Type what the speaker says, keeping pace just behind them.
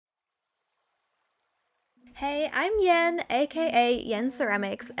Hey, I'm Yen, aka Yen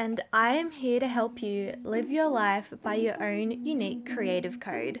Ceramics, and I am here to help you live your life by your own unique creative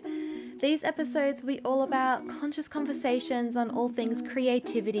code. These episodes will be all about conscious conversations on all things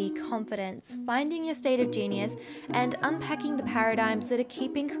creativity, confidence, finding your state of genius, and unpacking the paradigms that are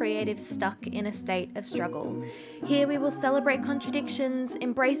keeping creatives stuck in a state of struggle. Here we will celebrate contradictions,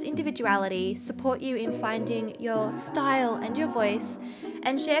 embrace individuality, support you in finding your style and your voice,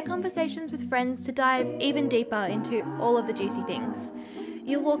 and share conversations with friends to dive even deeper into all of the juicy things.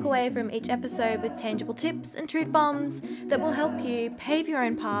 You'll walk away from each episode with tangible tips and truth bombs that will help you pave your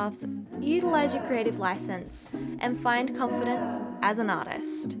own path, utilize your creative license, and find confidence as an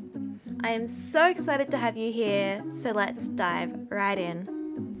artist. I am so excited to have you here, so let's dive right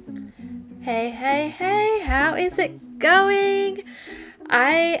in. Hey, how is it going?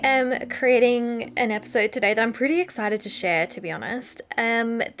 I am creating an episode today that I'm pretty excited to share, to be honest.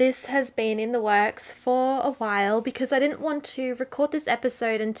 This has been in the works for a while because I didn't want to record this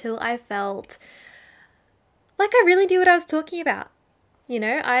episode until I felt like I really knew what I was talking about. You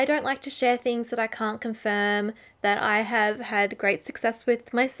know, I don't like to share things that I can't confirm that I have had great success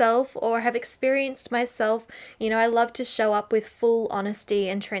with myself or have experienced myself. You know, I love to show up with full honesty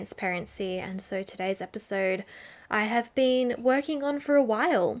and transparency, and so today's episode I have been working on for a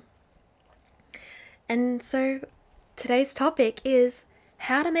while. And so today's topic is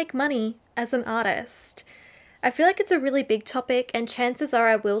how to make money as an artist. I feel like it's a really big topic, and chances are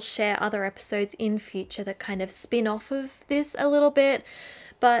I will share other episodes in future that kind of spin off of this a little bit.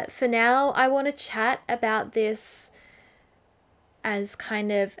 But for now, I want to chat about this as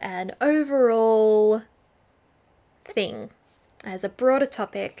kind of an overall thing, as a broader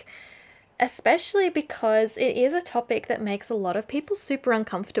topic, especially because it is a topic that makes a lot of people super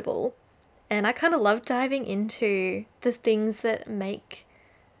uncomfortable. And I kind of love diving into the things that make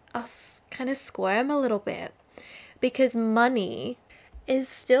us kind of squirm a little bit, because money is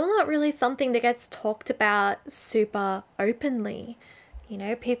still not really something that gets talked about super openly. You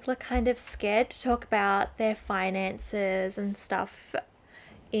know, people are kind of scared to talk about their finances and stuff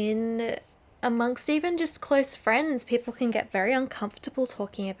in amongst even just close friends. People can get very uncomfortable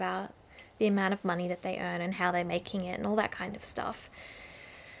talking about the amount of money that they earn and how they're making it and all that kind of stuff.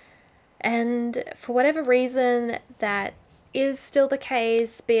 And for whatever reason that is still the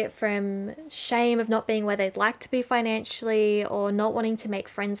case, be it from shame of not being where they'd like to be financially, or not wanting to make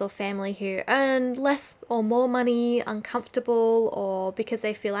friends or family who earn less or more money uncomfortable, or because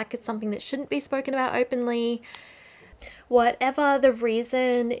they feel like it's something that shouldn't be spoken about openly. Whatever the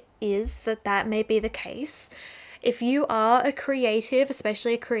reason is that may be the case, if you are a creative,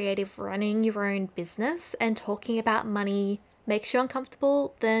 especially a creative running your own business, and talking about money makes you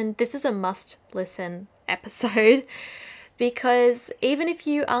uncomfortable, then this is a must listen episode. Because even if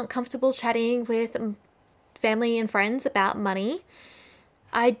you aren't comfortable chatting with family and friends about money,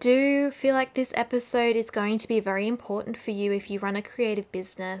 I do feel like this episode is going to be very important for you if you run a creative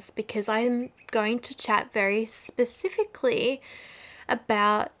business, because I'm going to chat very specifically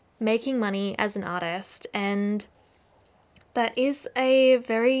about making money as an artist, and that is a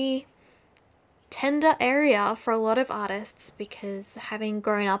very tender area for a lot of artists, because having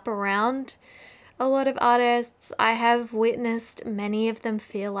grown up around a lot of artists, I have witnessed many of them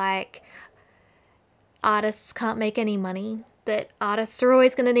feel like artists can't make any money, that artists are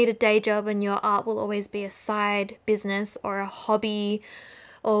always going to need a day job and your art will always be a side business or a hobby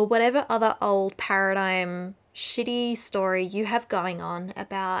or whatever other old paradigm shitty story you have going on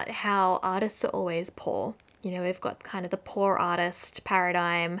about how artists are always poor. You know, we've got kind of the poor artist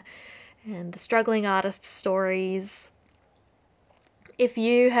paradigm and the struggling artist stories. If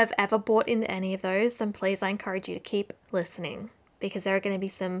you have ever bought into any of those, then please, I encourage you to keep listening, because there are going to be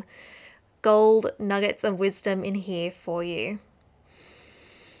some gold nuggets of wisdom in here for you.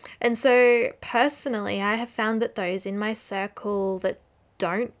 And so personally, I have found that those in my circle that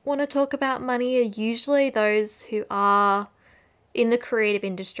don't want to talk about money are usually those who are in the creative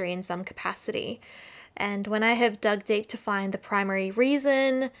industry in some capacity. And when I have dug deep to find the primary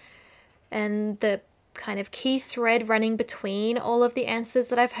reason and the kind of key thread running between all of the answers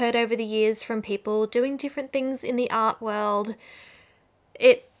that I've heard over the years from people doing different things in the art world,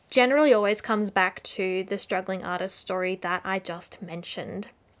 it generally always comes back to the struggling artist story that I just mentioned.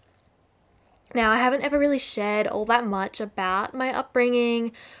 Now, I haven't ever really shared all that much about my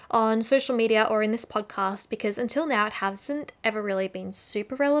upbringing on social media or in this podcast, because until now it hasn't ever really been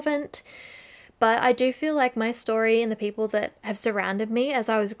super relevant. But I do feel like my story and the people that have surrounded me as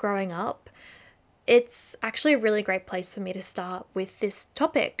I was growing up, it's actually a really great place for me to start with this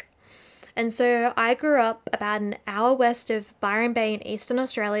topic. And so I grew up about an hour west of Byron Bay in Eastern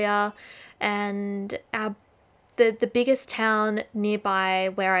Australia, and our the biggest town nearby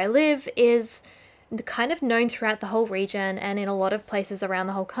where I live is kind of known throughout the whole region and in a lot of places around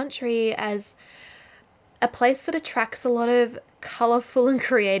the whole country as a place that attracts a lot of colourful and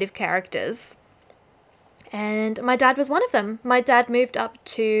creative characters. And my dad was one of them. My dad moved up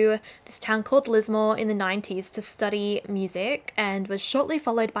to this town called Lismore in the 90s to study music and was shortly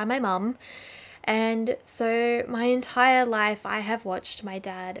followed by my mum. And so my entire life I have watched my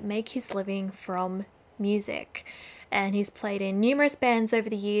dad make his living from music. And he's played in numerous bands over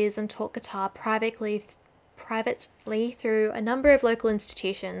the years and taught guitar privately through a number of local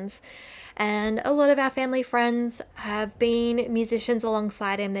institutions. And a lot of our family friends have been musicians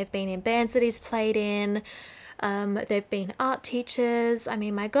alongside him. They've been in bands that he's played in. They've been art teachers. I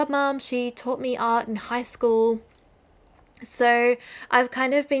mean, my godmom, she taught me art in high school. So I've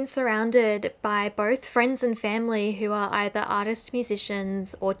kind of been surrounded by both friends and family who are either artists,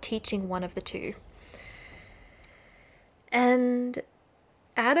 musicians, or teaching one of the two. And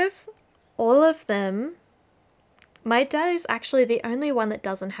out of all of them, my dad is actually the only one that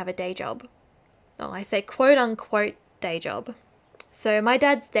doesn't have a day job. Well, I say quote unquote day job. So my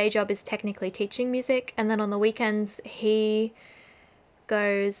dad's day job is technically teaching music, and then on the weekends he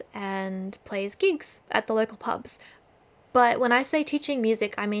goes and plays gigs at the local pubs. But when I say teaching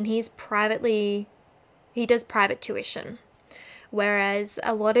music, I mean he does private tuition. Whereas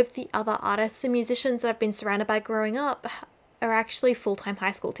a lot of the other artists and musicians that I've been surrounded by growing up are actually full-time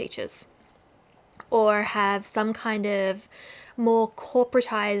high school teachers, or have some kind of more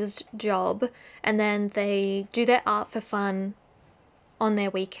corporatized job, and then they do their art for fun on their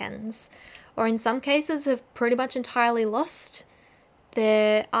weekends, or in some cases have pretty much entirely lost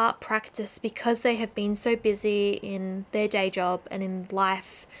their art practice because they have been so busy in their day job and in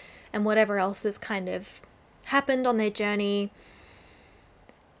life and whatever else has kind of happened on their journey.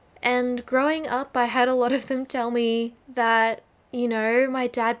 And growing up, I had a lot of them tell me that, you know, my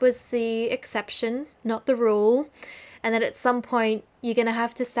dad was the exception, not the rule, and that at some point you're going to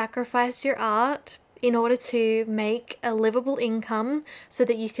have to sacrifice your art in order to make a livable income so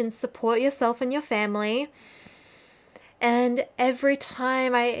that you can support yourself and your family. And every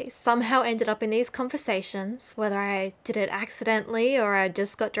time I somehow ended up in these conversations, whether I did it accidentally or I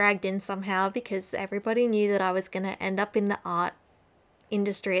just got dragged in somehow because everybody knew that I was going to end up in the art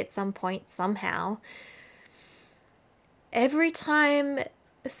industry at some point somehow, every time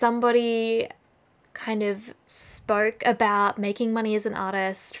somebody kind of spoke about making money as an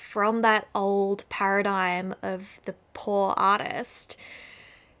artist from that old paradigm of the poor artist,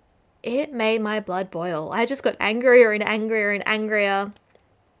 it made my blood boil. I just got angrier and angrier and angrier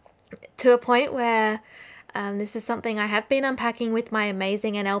to a point where this is something I have been unpacking with my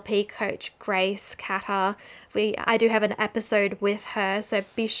amazing NLP coach, Grace Catter. I do have an episode with her, so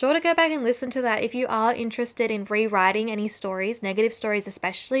be sure to go back and listen to that if you are interested in rewriting any stories, negative stories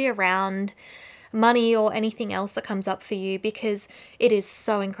especially around money or anything else that comes up for you, because it is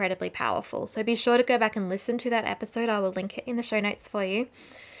so incredibly powerful. So be sure to go back and listen to that episode. I will link it in the show notes for you.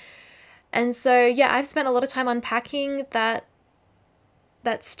 And so, yeah, I've spent a lot of time unpacking that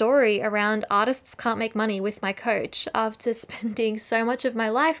story around artists can't make money with my coach after spending so much of my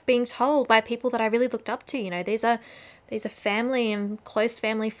life being told by people that I really looked up to. You know, these are family and close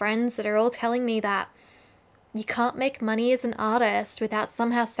family friends that are all telling me that you can't make money as an artist without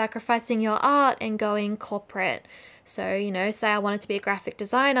somehow sacrificing your art and going corporate. So, you know, say I wanted to be a graphic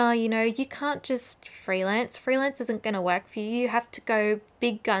designer, you know, you can't just freelance. Freelance isn't going to work for you. You have to go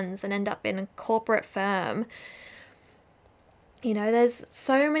big guns and end up in a corporate firm. You know, there's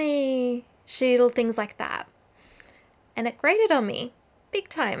so many shitty little things like that. And it grated on me, big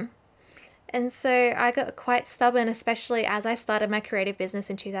time. And so I got quite stubborn, especially as I started my creative business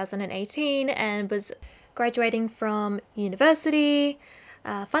in 2018 and was graduating from university.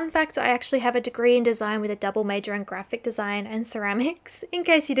 Fun fact, I actually have a degree in design with a double major in graphic design and ceramics, in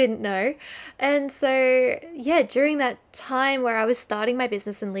case you didn't know. And so, yeah, during that time where I was starting my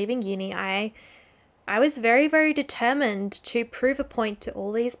business and leaving uni, I was very, very determined to prove a point to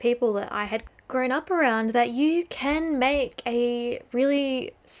all these people that I had grown up around that you can make a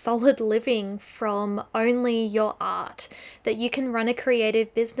really solid living from only your art, that you can run a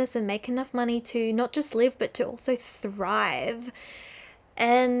creative business and make enough money to not just live, but to also thrive.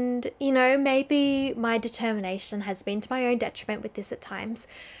 And, you know, maybe my determination has been to my own detriment with this at times,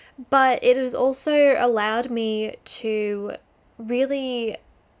 but it has also allowed me to really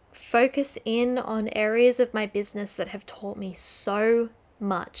focus in on areas of my business that have taught me so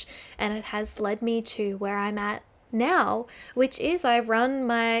much, and it has led me to where I'm at now, which is I run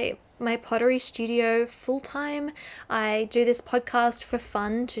my my pottery studio full time. I do this podcast for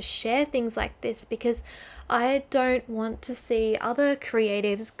fun to share things like this because I don't want to see other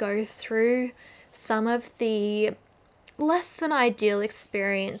creatives go through some of the less than ideal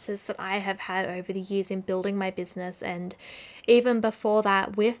experiences that I have had over the years in building my business, and even before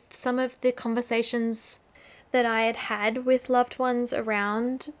that with some of the conversations that I had had with loved ones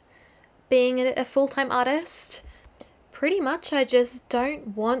around being a full-time artist. Pretty much I just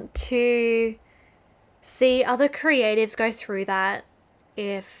don't want to see other creatives go through that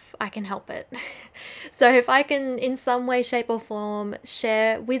if I can help it. So if I can in some way, shape or form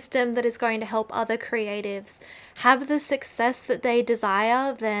share wisdom that is going to help other creatives have the success that they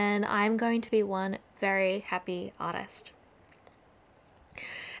desire, then I'm going to be one very happy artist.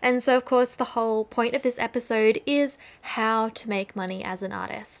 And so, of course, the whole point of this episode is how to make money as an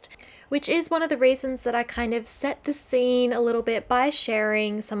artist, which is one of the reasons that I kind of set the scene a little bit by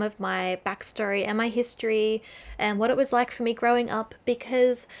sharing some of my backstory and my history and what it was like for me growing up,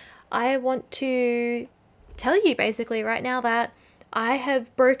 because I want to tell you basically right now that I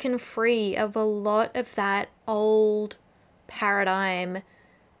have broken free of a lot of that old paradigm,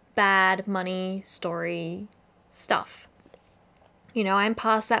 bad money story stuff. You know, I'm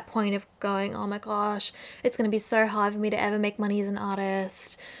past that point of going, oh my gosh, it's going to be so hard for me to ever make money as an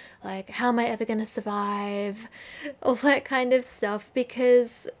artist. Like, how am I ever going to survive? All that kind of stuff,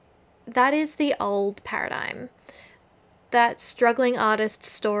 because that is the old paradigm. That struggling artist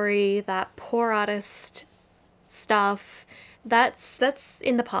story, that poor artist stuff, that's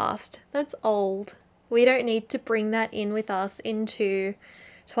in the past. That's old. We don't need to bring that in with us into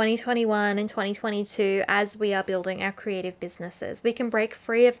 2021 and 2022 as we are building our creative businesses. We can break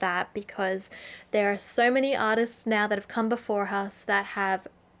free of that because there are so many artists now that have come before us that have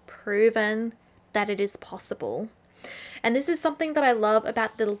proven that it is possible. And this is something that I love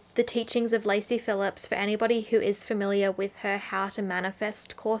about the teachings of Lacy Phillips. For anybody who is familiar with her How to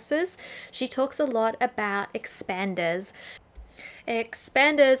Manifest courses, she talks a lot about expanders.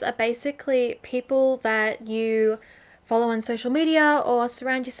 Expanders are basically people that you follow on social media or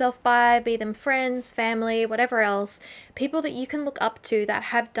surround yourself by, be them friends, family, whatever else, people that you can look up to that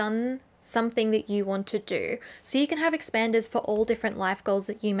have done something that you want to do. So you can have expanders for all different life goals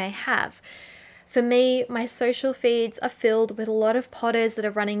that you may have. For me, my social feeds are filled with a lot of potters that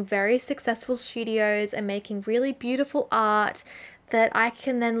are running very successful studios and making really beautiful art that I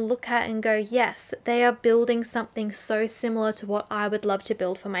can then look at and go, yes, they are building something so similar to what I would love to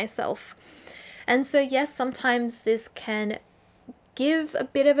build for myself. And so, yes, sometimes this can give a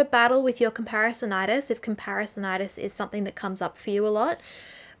bit of a battle with your comparisonitis, if comparisonitis is something that comes up for you a lot.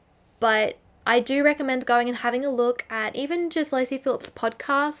 But I do recommend going and having a look at even just Lacy Phillips'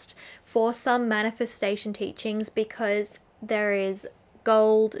 podcast for some manifestation teachings, because there is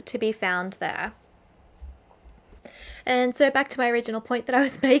gold to be found there. And so back to my original point that I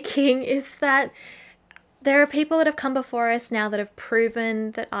was making is that there are people that have come before us now that have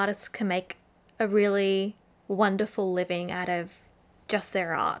proven that artists can make a really wonderful living out of just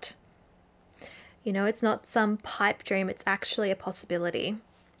their art. You know, it's not some pipe dream, it's actually a possibility.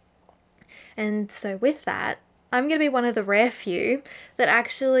 And so with that, I'm going to be one of the rare few that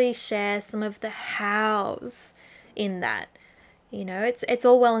actually share some of the hows in that. You know, it's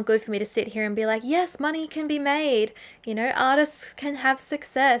all well and good for me to sit here and be like, yes, money can be made. You know, artists can have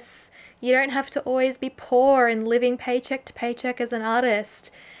success. You don't have to always be poor and living paycheck to paycheck as an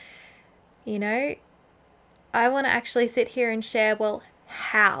artist. You know, I want to actually sit here and share, well,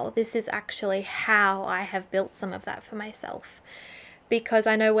 how. This is actually how I have built some of that for myself. Because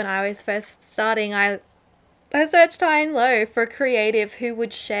I know when I was first starting, I searched high and low for a creative who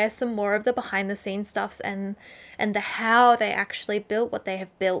would share some more of the behind the scenes stuffs and the how they actually built what they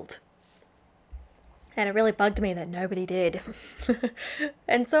have built. And it really bugged me that nobody did.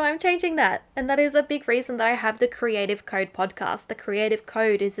 And so I'm changing that. And that is a big reason that I have the Creative Code podcast. The Creative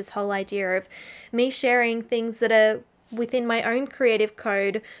Code is this whole idea of me sharing things that are within my own creative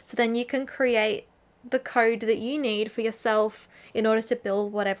code, so then you can create the code that you need for yourself in order to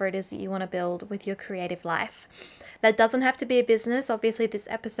build whatever it is that you want to build with your creative life. That doesn't have to be a business. Obviously, this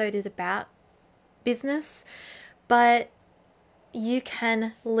episode is about business, but you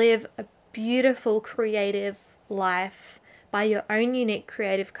can live a beautiful creative life by your own unique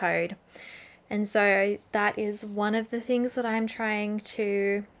creative code. And so that is one of the things that I'm trying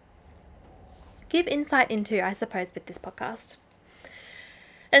to give insight into, I suppose, with this podcast.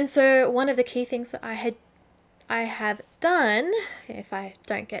 And so one of the key things that I have done, if I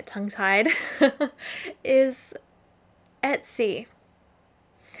don't get tongue-tied, is Etsy.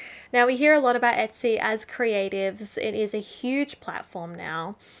 Now, we hear a lot about Etsy as creatives. It is a huge platform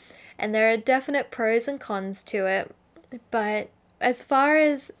now. And there are definite pros and cons to it. But as far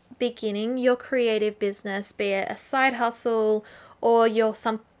as beginning your creative business, be it a side hustle or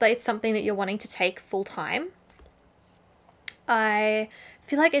it's something that you're wanting to take full time, I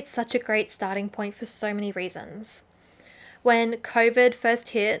feel like it's such a great starting point for so many reasons. When COVID first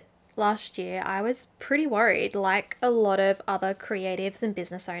hit last year, I was pretty worried, like a lot of other creatives and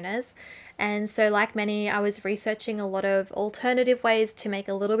business owners. And so, like many, I was researching a lot of alternative ways to make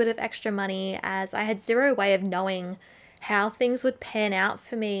a little bit of extra money, as I had zero way of knowing how things would pan out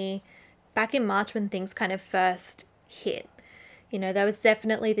for me back in March when things kind of first hit. You know, there was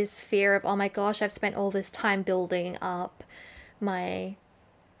definitely this fear of, oh my gosh, I've spent all this time building up my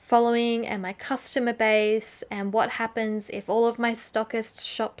following and my customer base, and what happens if all of my stockist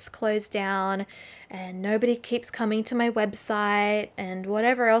shops close down and nobody keeps coming to my website and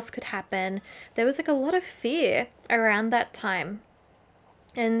whatever else could happen. There was like a lot of fear around that time.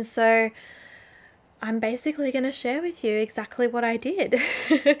 And so I'm basically going to share with you exactly what I did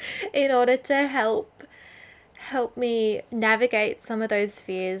in order to help me navigate some of those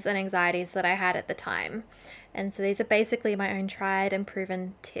fears and anxieties that I had at the time. And so these are basically my own tried and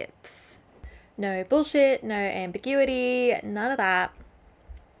proven tips. No bullshit, no ambiguity, none of that.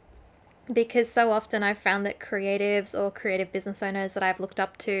 Because so often I've found that creatives or creative business owners that I've looked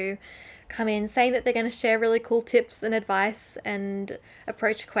up to come in saying that they're going to share really cool tips and advice and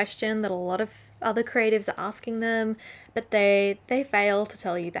approach a question that a lot of other creatives are asking them, but they fail to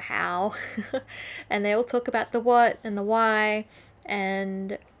tell you the how. And they all talk about the what and the why,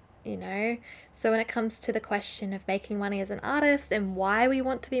 and you know, so when it comes to the question of making money as an artist and why we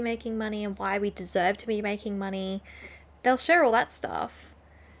want to be making money and why we deserve to be making money, they'll share all that stuff,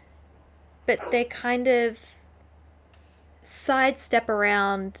 but they kind of sidestep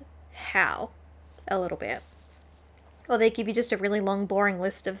around how a little bit. Or they give you just a really long, boring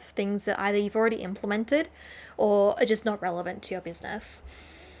list of things that either you've already implemented or are just not relevant to your business.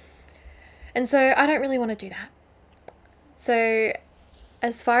 And so I don't really want to do that. So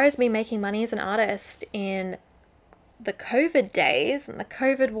as far as me making money as an artist in the COVID days and the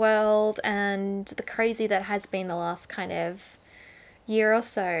COVID world and the crazy that has been the last kind of year or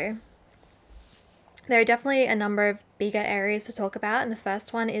so, there are definitely a number of bigger areas to talk about. And the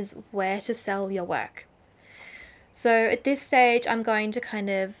first one is where to sell your work. So at this stage, I'm going to kind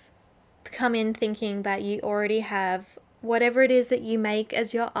of come in thinking that you already have whatever it is that you make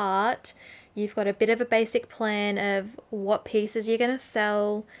as your art. You've got a bit of a basic plan of what pieces you're going to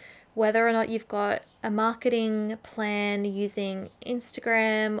sell, whether or not you've got a marketing plan using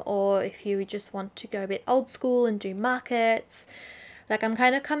Instagram, or if you just want to go a bit old school and do markets. Like, I'm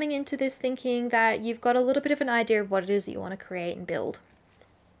kind of coming into this thinking that you've got a little bit of an idea of what it is that you want to create and build.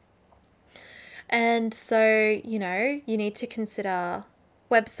 And so, you know, you need to consider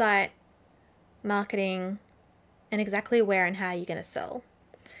website, marketing, and exactly where and how you're going to sell.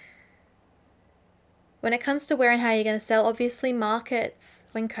 When it comes to where and how you're going to sell, obviously markets,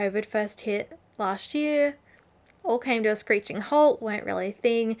 when COVID first hit last year, all came to a screeching halt, weren't really a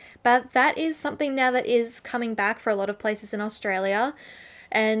thing. But that is something now that is coming back for a lot of places in Australia.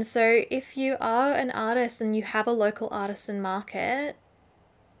 And so if you are an artist and you have a local artisan market,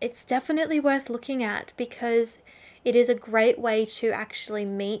 it's definitely worth looking at, because it is a great way to actually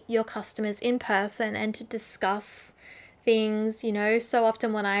meet your customers in person and to discuss things. You know, so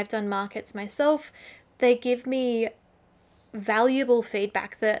often when I've done markets myself, they give me valuable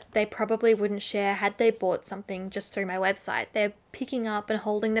feedback that they probably wouldn't share had they bought something just through my website. They're picking up and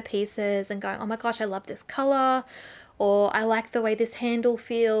holding the pieces and going, oh my gosh, I love this color, or I like the way this handle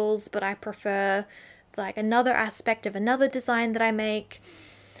feels, but I prefer like another aspect of another design that I make.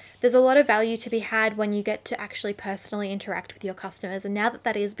 There's a lot of value to be had when you get to actually personally interact with your customers. And now that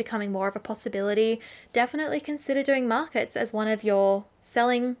that is becoming more of a possibility, definitely consider doing markets as one of your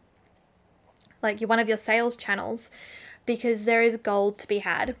one of your sales channels, because there is gold to be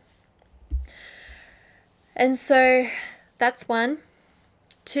had. And so that's one.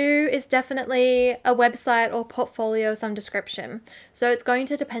 Two is definitely a website or portfolio of some description. So it's going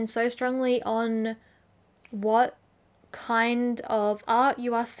to depend so strongly on what kind of art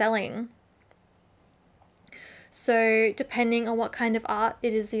you are selling. So depending on what kind of art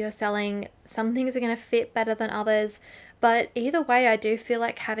it is you're selling, some things are going to fit better than others. But either way, I do feel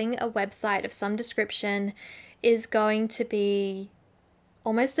like having a website of some description is going to be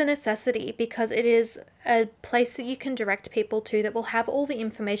almost a necessity, because it is a place that you can direct people to that will have all the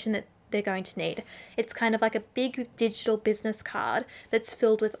information that they're going to need. It's kind of like a big digital business card that's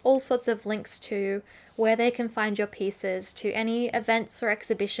filled with all sorts of links to where they can find your pieces, to any events or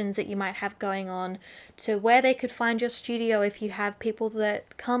exhibitions that you might have going on, to where they could find your studio if you have people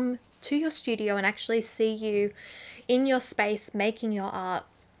that come to your studio and actually see you in your space making your art.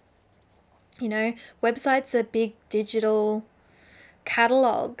 You know, websites are big digital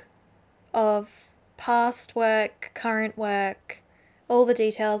catalog of past work, current work, all the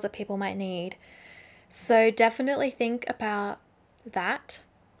details that people might need. So definitely think about that.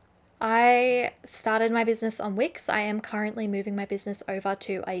 I started my business on Wix. I am currently moving my business over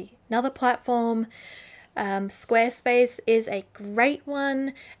to another platform. Squarespace is a great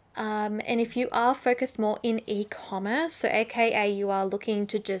one. And if you are focused more in e-commerce, so aka you are looking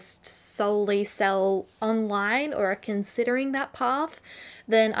to just solely sell online or are considering that path,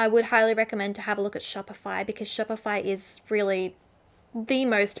 then I would highly recommend to have a look at Shopify, because Shopify is really the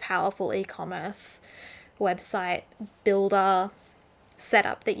most powerful e-commerce website builder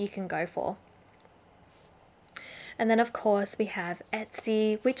setup that you can go for. And then of course we have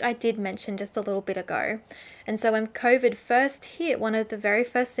Etsy, which I did mention just a little bit ago. And so when COVID first hit, one of the very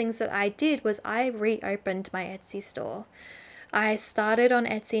first things that I did was I reopened my Etsy store. I started on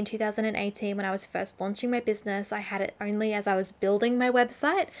Etsy in 2018 when I was first launching my business. I had it only as I was building my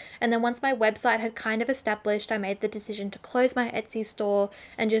website. And then once my website had kind of established, I made the decision to close my Etsy store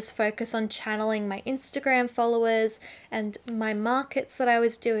and just focus on channeling my Instagram followers and my markets that I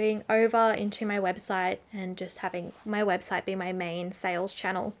was doing over into my website, and just having my website be my main sales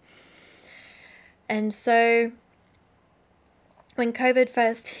channel. And so when COVID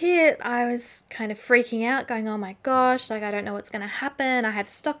first hit, I was kind of freaking out, going, oh my gosh, like I don't know what's going to happen. I have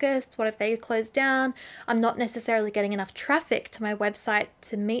stockists. What if they close down? I'm not necessarily getting enough traffic to my website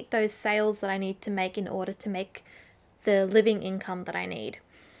to meet those sales that I need to make in order to make the living income that I need.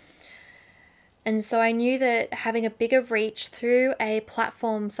 And so I knew that having a bigger reach through a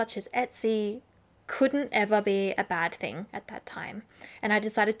platform such as Etsy couldn't ever be a bad thing at that time. And I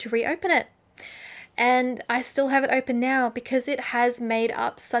decided to reopen it. And I still have it open now because it has made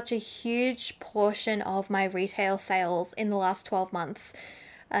up such a huge portion of my retail sales in the last 12 months.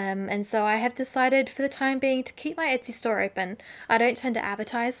 And so I have decided for the time being to keep my Etsy store open. I don't tend to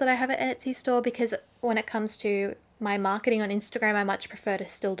advertise that I have an Etsy store, because when it comes to my marketing on Instagram, I much prefer to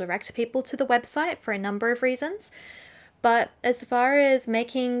still direct people to the website for a number of reasons. But as far as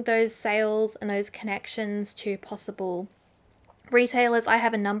making those sales and those connections to possible retailers, I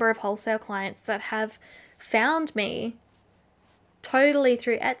have a number of wholesale clients that have found me totally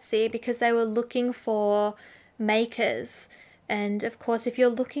through Etsy because they were looking for makers. And of course, if you're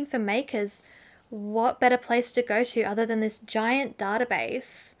looking for makers, what better place to go to other than this giant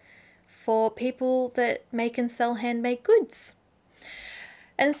database for people that make and sell handmade goods?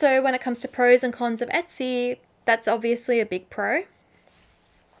 And so when it comes to pros and cons of Etsy, that's obviously a big pro.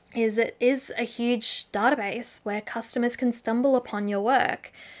 It is a huge database where customers can stumble upon your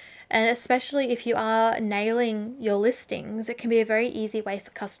work. And especially if you are nailing your listings, it can be a very easy way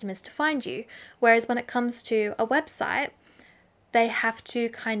for customers to find you. Whereas when it comes to a website, they have to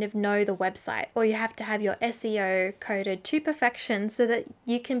kind of know the website, or you have to have your SEO coded to perfection so that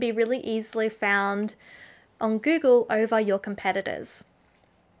you can be really easily found on Google over your competitors.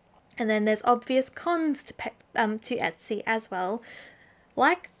 And then there's obvious cons to Etsy as well,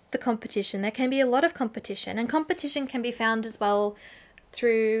 like the competition. There can be a lot of competition, and competition can be found as well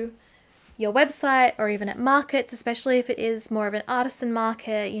through your website or even at markets, especially if it is more of an artisan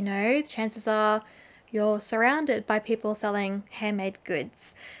market. You know, chances are you're surrounded by people selling handmade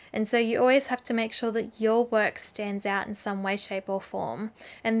goods. And so you always have to make sure that your work stands out in some way, shape or form.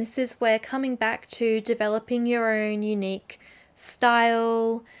 And this is where coming back to developing your own unique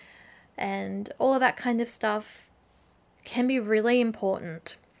style and all of that kind of stuff can be really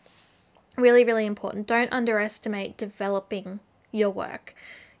important. Really, really important. Don't underestimate developing your work.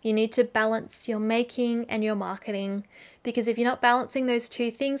 You need to balance your making and your marketing, because if you're not balancing those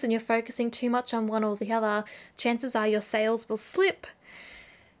two things and you're focusing too much on one or the other, chances are your sales will slip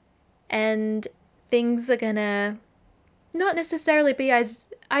and things are gonna not necessarily be as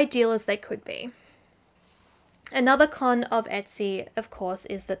ideal as they could be. Another con of Etsy, of course,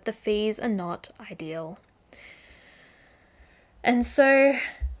 is that the fees are not ideal. And so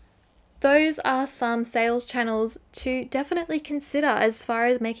those are some sales channels to definitely consider as far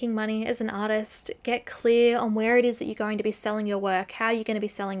as making money as an artist. Get clear on where it is that you're going to be selling your work, how you're going to be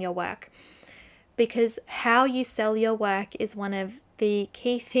selling your work. Because how you sell your work is one of the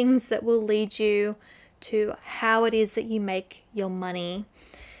key things that will lead you to how it is that you make your money.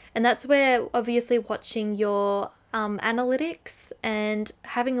 And that's where obviously watching your analytics and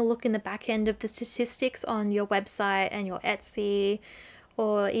having a look in the back end of the statistics on your website and your Etsy,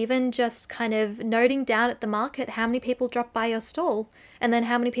 or even just kind of noting down at the market how many people dropped by your stall, and then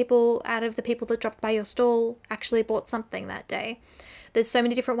how many people out of the people that dropped by your stall actually bought something that day. There's so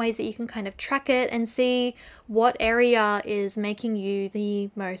many different ways that you can kind of track it and see what area is making you the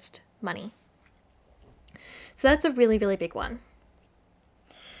most money. So that's a really, really big one.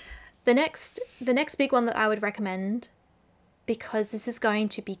 The next big one that I would recommend, because this is going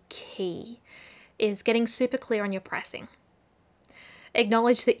to be key, is getting super clear on your pricing.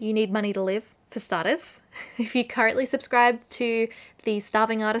 Acknowledge that you need money to live, for starters. If you currently subscribe to the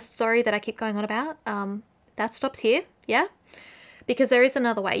starving artist story that I keep going on about, that stops here, yeah? Because there is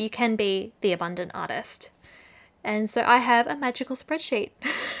another way. You can be the abundant artist. And so I have a magical spreadsheet.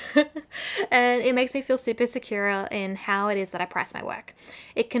 And it makes me feel super secure in how it is that I price my work.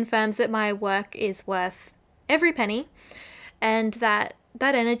 It confirms that my work is worth every penny, and that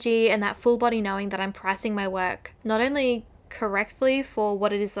energy and that full body knowing that I'm pricing my work not only correctly for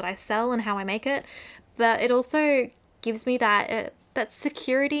what it is that I sell and how I make it, but it also gives me that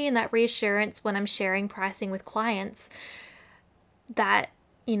security and that reassurance when I'm sharing pricing with clients that,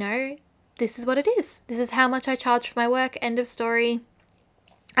 you know, this is what it is. This is how much I charge for my work. End of story.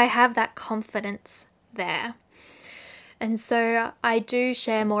 I have that confidence there. And so I do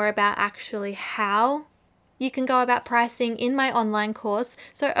share more about actually how you can go about pricing in my online course.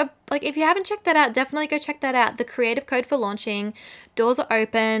 So if you haven't checked that out, definitely go check that out. The Creative Code for Launching. Doors are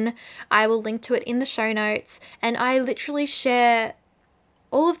open. I will link to it in the show notes. And I literally share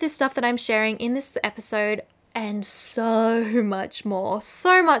all of this stuff that I'm sharing in this episode and so much more.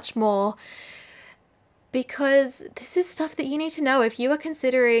 So much more. Because this is stuff that you need to know if you are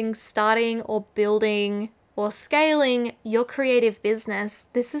considering starting or building or scaling your creative business.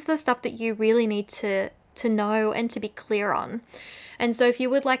 This is the stuff that you really need to know and to be clear on. And so if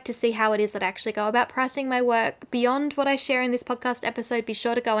you would like to see how it is that I actually go about pricing my work beyond what I share in this podcast episode, be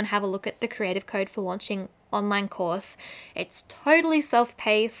sure to go and have a look at the Creative Code for Launching online course. It's totally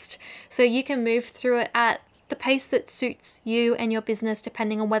self-paced, so you can move through it at the pace that suits you and your business,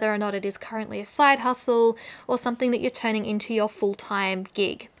 depending on whether or not it is currently a side hustle or something that you're turning into your full-time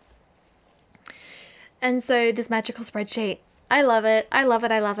gig. And so this magical spreadsheet, I love it. I love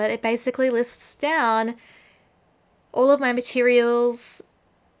it. I love it. It basically lists down all of my materials,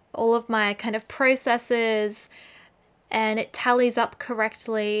 all of my kind of processes, and it tallies up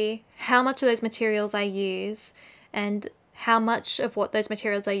correctly how much of those materials I use and how much of what those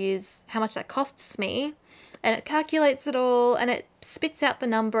materials I use, how much that costs me. And it calculates it all and it spits out the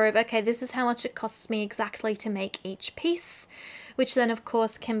number of, okay, this is how much it costs me exactly to make each piece, which then of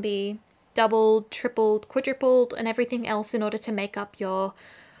course can be doubled, tripled, quadrupled, and everything else in order to make up your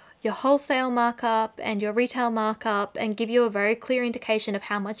wholesale markup and your retail markup and give you a very clear indication of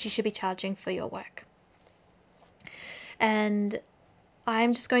how much you should be charging for your work. And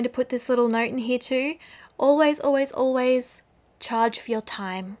I'm just going to put this little note in here too. Always, always, always charge for your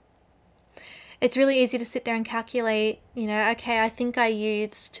time. It's really easy to sit there and calculate, you know, okay, I think I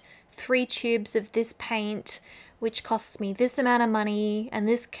used 3 tubes of this paint, which costs me this amount of money, and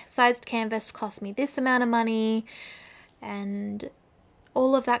this sized canvas cost me this amount of money, and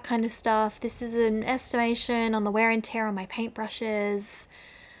all of that kind of stuff. This is an estimation on the wear and tear on my paintbrushes.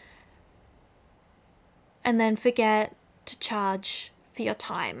 And then forget to charge for your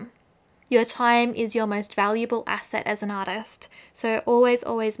time. Your time is your most valuable asset as an artist. So always,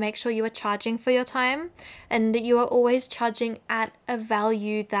 always make sure you are charging for your time and that you are always charging at a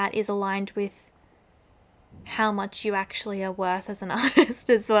value that is aligned with how much you actually are worth as an artist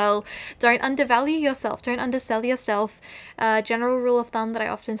as well. Don't undervalue yourself. Don't undersell yourself. General rule of thumb that I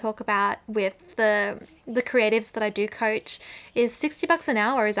often talk about with the creatives that I do coach is $60 an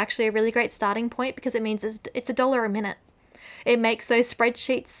hour is actually a really great starting point because it means it's $1 a minute. It makes those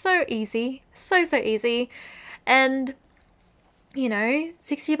spreadsheets so easy, so easy. And, you know,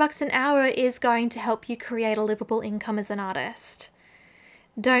 $60 an hour is going to help you create a livable income as an artist.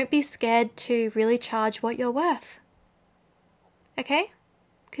 Don't be scared to really charge what you're worth. Okay?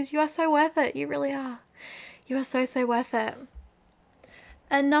 Because you are so worth it. You really are. You are so worth it.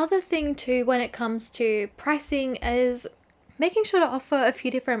 Another thing too when it comes to pricing is making sure to offer a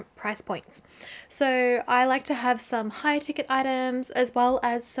few different price points. So I like to have some higher ticket items as well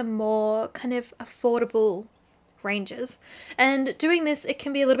as some more kind of affordable ranges. And doing this, it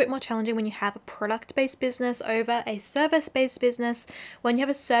can be a little bit more challenging when you have a product-based business over a service-based business. When you have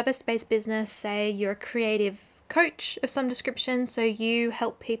a service-based business, say you're a creative coach of some description, so you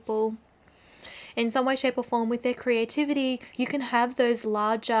help people in some way, shape or form with their creativity, you can have those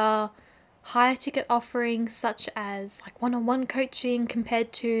larger higher ticket offerings such as like one-on-one coaching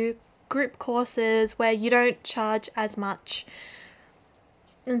compared to group courses where you don't charge as much.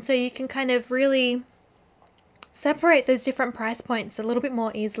 And so you can kind of really separate those different price points a little bit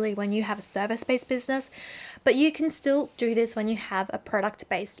more easily when you have a service-based business, but you can still do this when you have a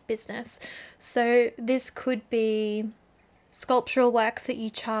product-based business. So this could be sculptural works that you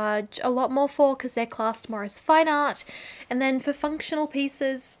charge a lot more for because they're classed more as fine art, and then for functional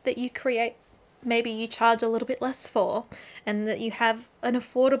pieces that you create, maybe you charge a little bit less for, and that you have an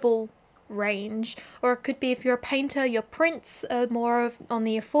affordable range. Or it could be, if you're a painter, your prints are more of on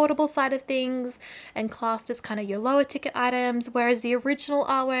the affordable side of things and classed as kind of your lower ticket items, whereas the original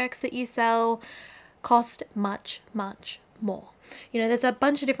artworks that you sell cost much, much more. There's a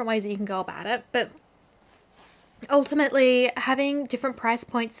bunch of different ways that you can go about it, but ultimately having different price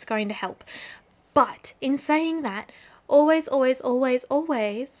points is going to help. But in saying that, always, always, always,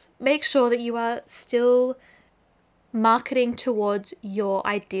 always make sure that you are still marketing towards your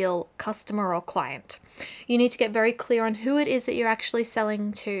ideal customer or client. You need to get very clear on who it is that you're actually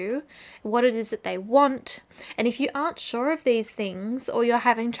selling to, what it is that they want. And if you aren't sure of these things, or you're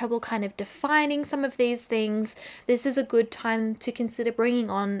having trouble kind of defining some of these things, this is a good time to consider bringing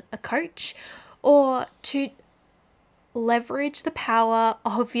on a coach, or to leverage the power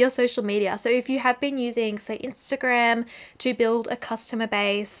of your social media. So if you have been using, say, Instagram to build a customer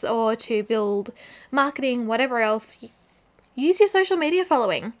base or to build marketing, whatever else, use your social media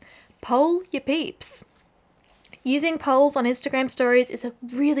following. Poll your peeps. Using polls on Instagram stories is a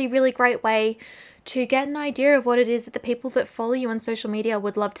really, really great way to get an idea of what it is that the people that follow you on social media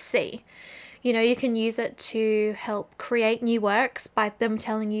would love to see. You can use it to help create new works by them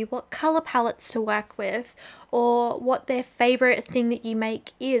telling you what color palettes to work with, or what their favorite thing that you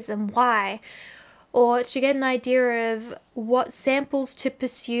make is and why, or to get an idea of what samples to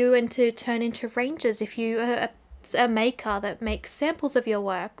pursue and to turn into ranges if you are a maker that makes samples of your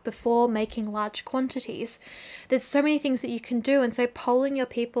work before making large quantities. There's so many things that you can do, and so polling your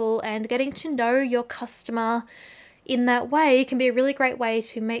people and getting to know your customer in that way can be a really great way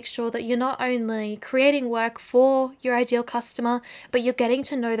to make sure that you're not only creating work for your ideal customer, but you're getting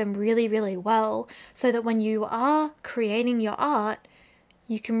to know them really, really well, so that when you are creating your art,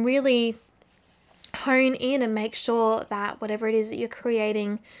 you can really hone in and make sure that whatever it is that you're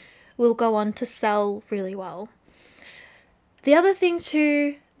creating will go on to sell really well. The other thing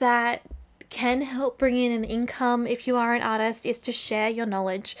too that can help bring in an income if you are an artist is to share your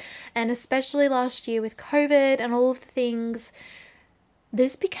knowledge. And especially last year with COVID and all of the things,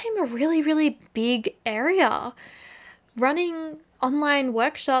 this became a really, really big area. Running online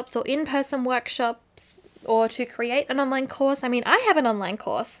workshops or in-person workshops, or to create an online course. I have an online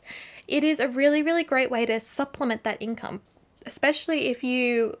course. It is a really, really great way to supplement that income. Especially if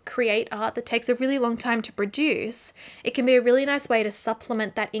you create art that takes a really long time to produce, it can be a really nice way to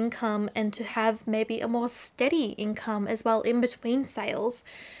supplement that income and to have maybe a more steady income as well in between sales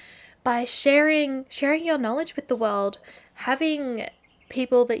by sharing your knowledge with the world, having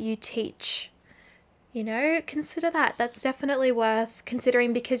people that you teach. Consider that. That's definitely worth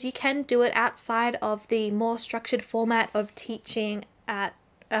considering, because you can do it outside of the more structured format of teaching at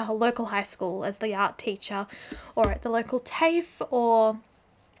a local high school as the art teacher, or at the local TAFE, or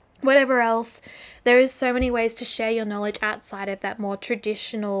whatever else. There is so many ways to share your knowledge outside of that more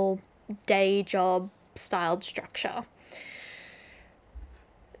traditional day job styled structure.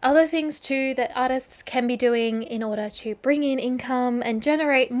 Other things too that artists can be doing in order to bring in income and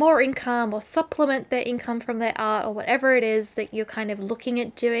generate more income, or supplement their income from their art, or whatever it is that you're kind of looking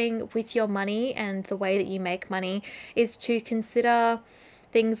at doing with your money and the way that you make money, is to consider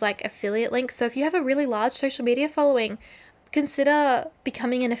things like affiliate links. So if you have a really large social media following, consider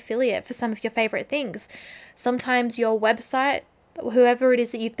becoming an affiliate for some of your favorite things. Sometimes your website, whoever it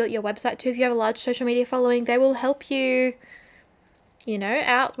is that you've built your website to, if you have a large social media following, they will help you,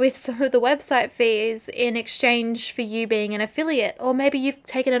 out with some of the website fees in exchange for you being an affiliate. Or maybe you've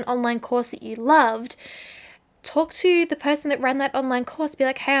taken an online course that you loved. Talk to the person that ran that online course. Be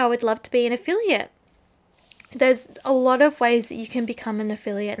like, hey, I would love to be an affiliate. There's a lot of ways that you can become an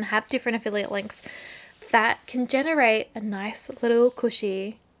affiliate and have different affiliate links that can generate a nice little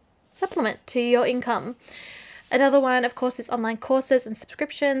cushy supplement to your income. Another one, of course, is online courses and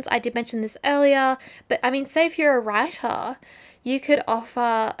subscriptions. I did mention this earlier, but say if you're a writer, you could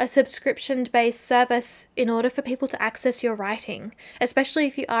offer a subscription-based service in order for people to access your writing, especially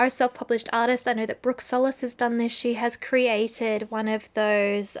if you are a self-published artist. I know that Brooke Solis has done this. She has created one of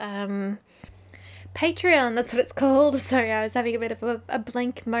those Patreon, that's what it's called. Sorry, I was having a bit of a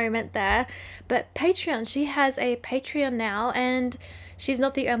blank moment there. But Patreon, she has a Patreon now, and she's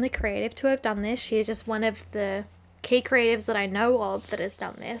not the only creative to have done this. She is just one of the key creatives that I know of that has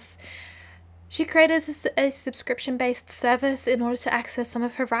done this. She created a subscription-based service in order to access some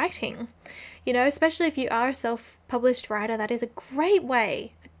of her writing. You know, especially if you are a self-published writer, that is a great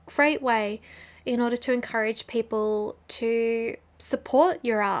way in order to encourage people to support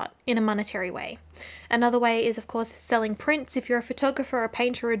your art in a monetary way. Another way is, of course, selling prints. If you're a photographer, a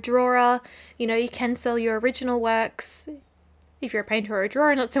painter, a drawer, you know, you can sell your original works. If you're a painter or a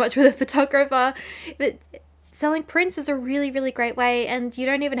drawer, not so much with a photographer, but selling prints is a really, really great way, and you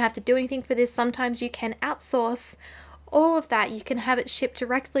don't even have to do anything for this. Sometimes you can outsource all of that. You can have it shipped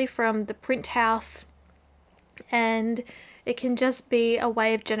directly from the print house, and it can just be a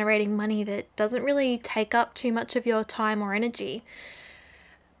way of generating money that doesn't really take up too much of your time or energy.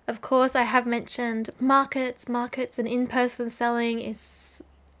 Of course, I have mentioned markets and in-person selling is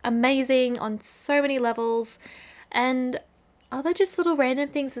amazing on so many levels, and other just little random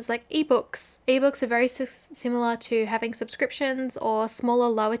things is like ebooks. Ebooks are very similar to having subscriptions or smaller,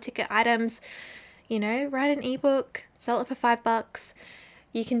 lower ticket items. You know, write an ebook, sell it for $5.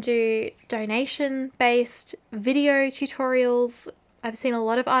 You can do donation-based video tutorials. I've seen a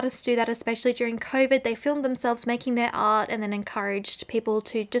lot of artists do that, especially during COVID. They filmed themselves making their art and then encouraged people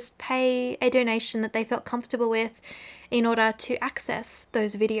to just pay a donation that they felt comfortable with in order to access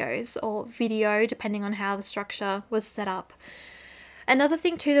those videos or video, depending on how the structure was set up. Another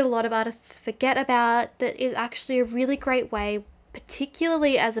thing too that a lot of artists forget about that is actually a really great way,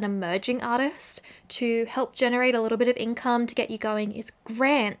 particularly as an emerging artist, to help generate a little bit of income to get you going is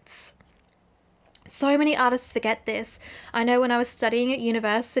grants. So many artists forget this. I know when I was studying at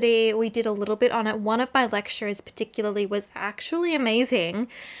university, we did a little bit on it. One of my lecturers particularly was actually amazing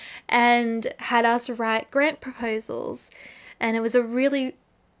and had us write grant proposals. And it was a really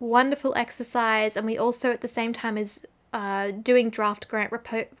wonderful exercise. And we also, at the same time as doing draft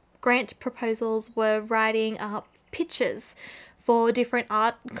grant proposals, were writing up pitches for different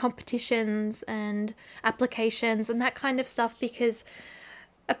art competitions and applications and that kind of stuff, because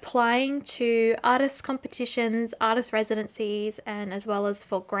applying to artist competitions, artist residencies, and as well as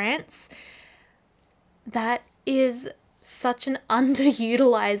for grants, that is such an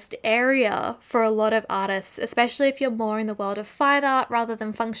underutilized area for a lot of artists, especially if you're more in the world of fine art rather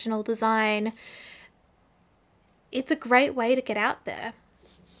than functional design. It's a great way to get out there.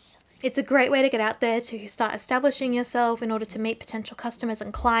 It's a great way to get out there to start establishing yourself in order to meet potential customers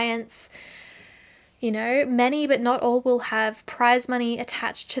and clients. You know, many but not all will have prize money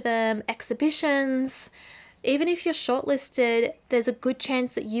attached to them, exhibitions. Even if you're shortlisted, there's a good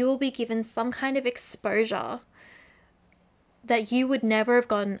chance that you will be given some kind of exposure that you would never have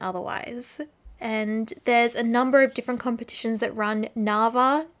gotten otherwise. And there's a number of different competitions that run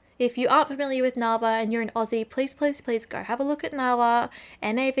NAVA. If you aren't familiar with NAVA and you're an Aussie, please go have a look at NAVA,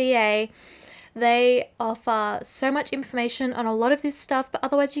 NAVA. They offer so much information on a lot of this stuff, but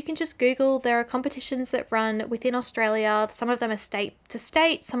otherwise you can just Google. There are competitions that run within Australia. Some of them are state to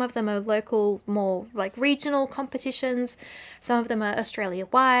state, some of them are local, more like regional competitions, some of them are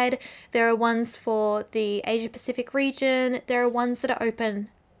Australia-wide. There are ones for the Asia-Pacific region. There are ones that are open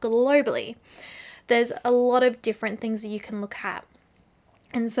globally. There's a lot of different things that you can look at.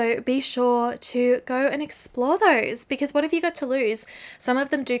 And so be sure to go and explore those, because what have you got to lose? Some of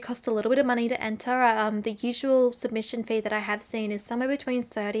them do cost a little bit of money to enter. The usual submission fee that I have seen is somewhere between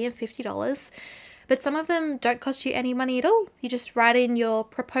 $30 and $50, but some of them don't cost you any money at all. You just write in your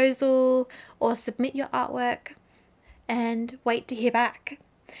proposal or submit your artwork and wait to hear back.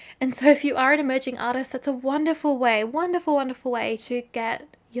 And so if you are an emerging artist, that's a wonderful way to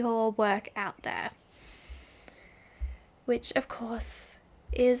get your work out there, which of course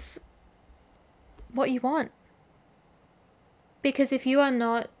is what you want. Because if you are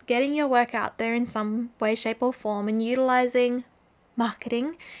not getting your work out there in some way, shape or form and utilizing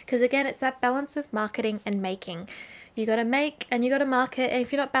marketing, because again, it's that balance of marketing and making. You got to make and you got to market, and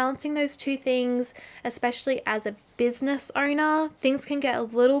if you're not balancing those two things, especially as a business owner, things can get a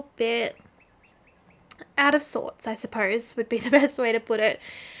little bit out of sorts, I suppose would be the best way to put it.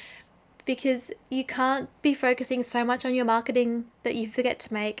 Because you can't be focusing so much on your marketing that you forget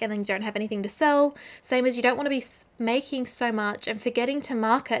to make and then you don't have anything to sell. Same as you don't want to be making so much and forgetting to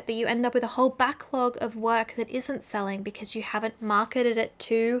market that you end up with a whole backlog of work that isn't selling because you haven't marketed it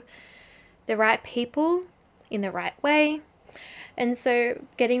to the right people in the right way. And so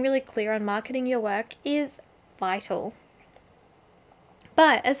getting really clear on marketing your work is vital.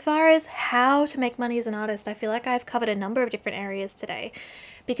 But as far as how to make money as an artist, I feel like I've covered a number of different areas today,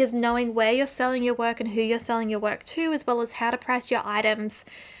 because knowing where you're selling your work and who you're selling your work to, as well as how to price your items,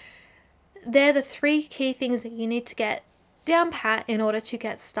 they're the three key things that you need to get down pat in order to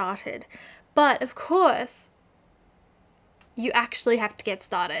get started. But of course, you actually have to get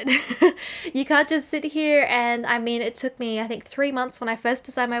started. You can't just sit here and, I mean, it took me, I think, 3 months when I first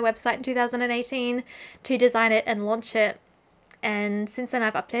designed my website in 2018 to design it and launch it. And since then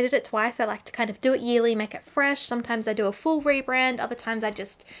I've updated it twice. I like to kind of do it yearly, make it fresh. Sometimes I do a full rebrand. Other times I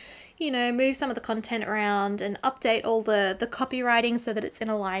just, move some of the content around and update all the copywriting so that it's in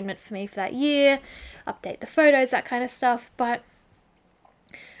alignment for me for that year. Update the photos, that kind of stuff. But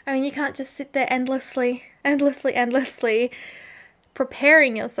I mean, you can't just sit there endlessly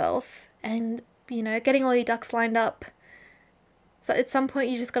preparing yourself and, getting all your ducks lined up. So at some point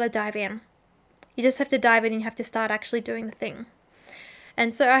you just got to dive in. You just have to dive in and you have to start actually doing the thing.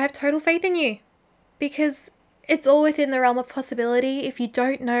 And so I have total faith in you because it's all within the realm of possibility. If you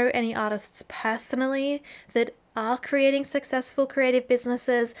don't know any artists personally that are creating successful creative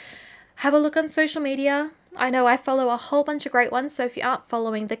businesses, have a look on social media. I know I follow a whole bunch of great ones, so if you aren't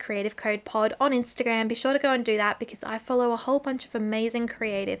following the Creative Code Pod on Instagram, be sure to go and do that because I follow a whole bunch of amazing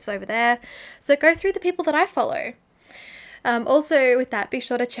creatives over there. So go through the people that I follow. Also with that, be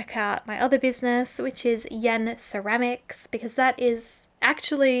sure to check out my other business, which is Yen Ceramics, because that is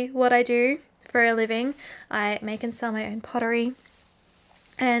actually what I do for a living. I make and sell my own pottery.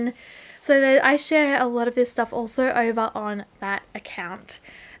 And so I share a lot of this stuff also over on that account.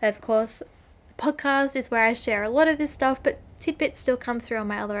 Of course, the podcast is where I share a lot of this stuff, but tidbits still come through on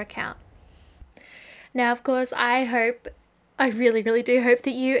my other account. Now, of course, I really, really do hope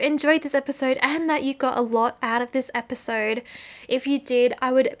that you enjoyed this episode and that you got a lot out of this episode. If you did,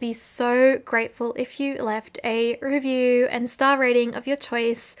 I would be so grateful if you left a review and star rating of your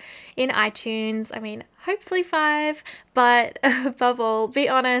choice in iTunes. I mean, hopefully 5, but above all, be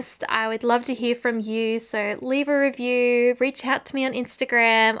honest. I would love to hear from you. So leave a review, reach out to me on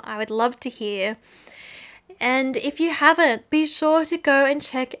Instagram. I would love to hear. And if you haven't, be sure to go and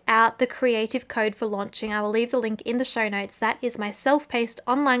check out the Creative Code for Launching. I will leave the link in the show notes. That is my self-paced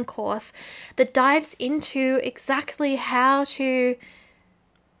online course that dives into exactly how to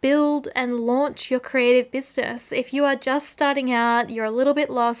build and launch your creative business. If you are just starting out, you're a little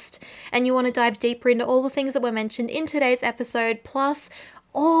bit lost, and you want to dive deeper into all the things that were mentioned in today's episode, plus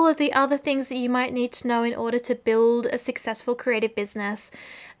all of the other things that you might need to know in order to build a successful creative business,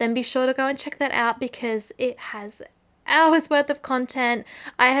 then be sure to go and check that out because it has hours worth of content.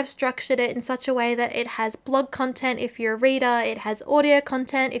 I have structured it in such a way that it has blog content if you're a reader, it has audio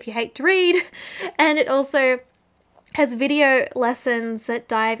content if you hate to read, and it also has video lessons that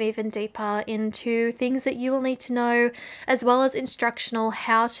dive even deeper into things that you will need to know, as well as instructional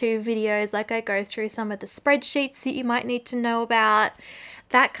how-to videos, like I go through some of the spreadsheets that you might need to know about,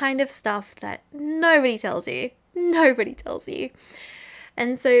 that kind of stuff that nobody tells you. Nobody tells you.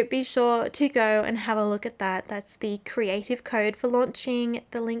 And so be sure to go and have a look at that. That's the Creative Code for Launching.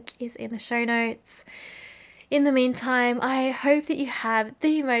 The link is in the show notes. In the meantime, I hope that you have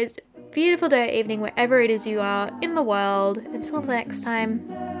the most beautiful day or evening wherever it is you are in the world. Until the next time,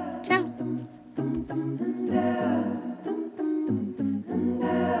 ciao.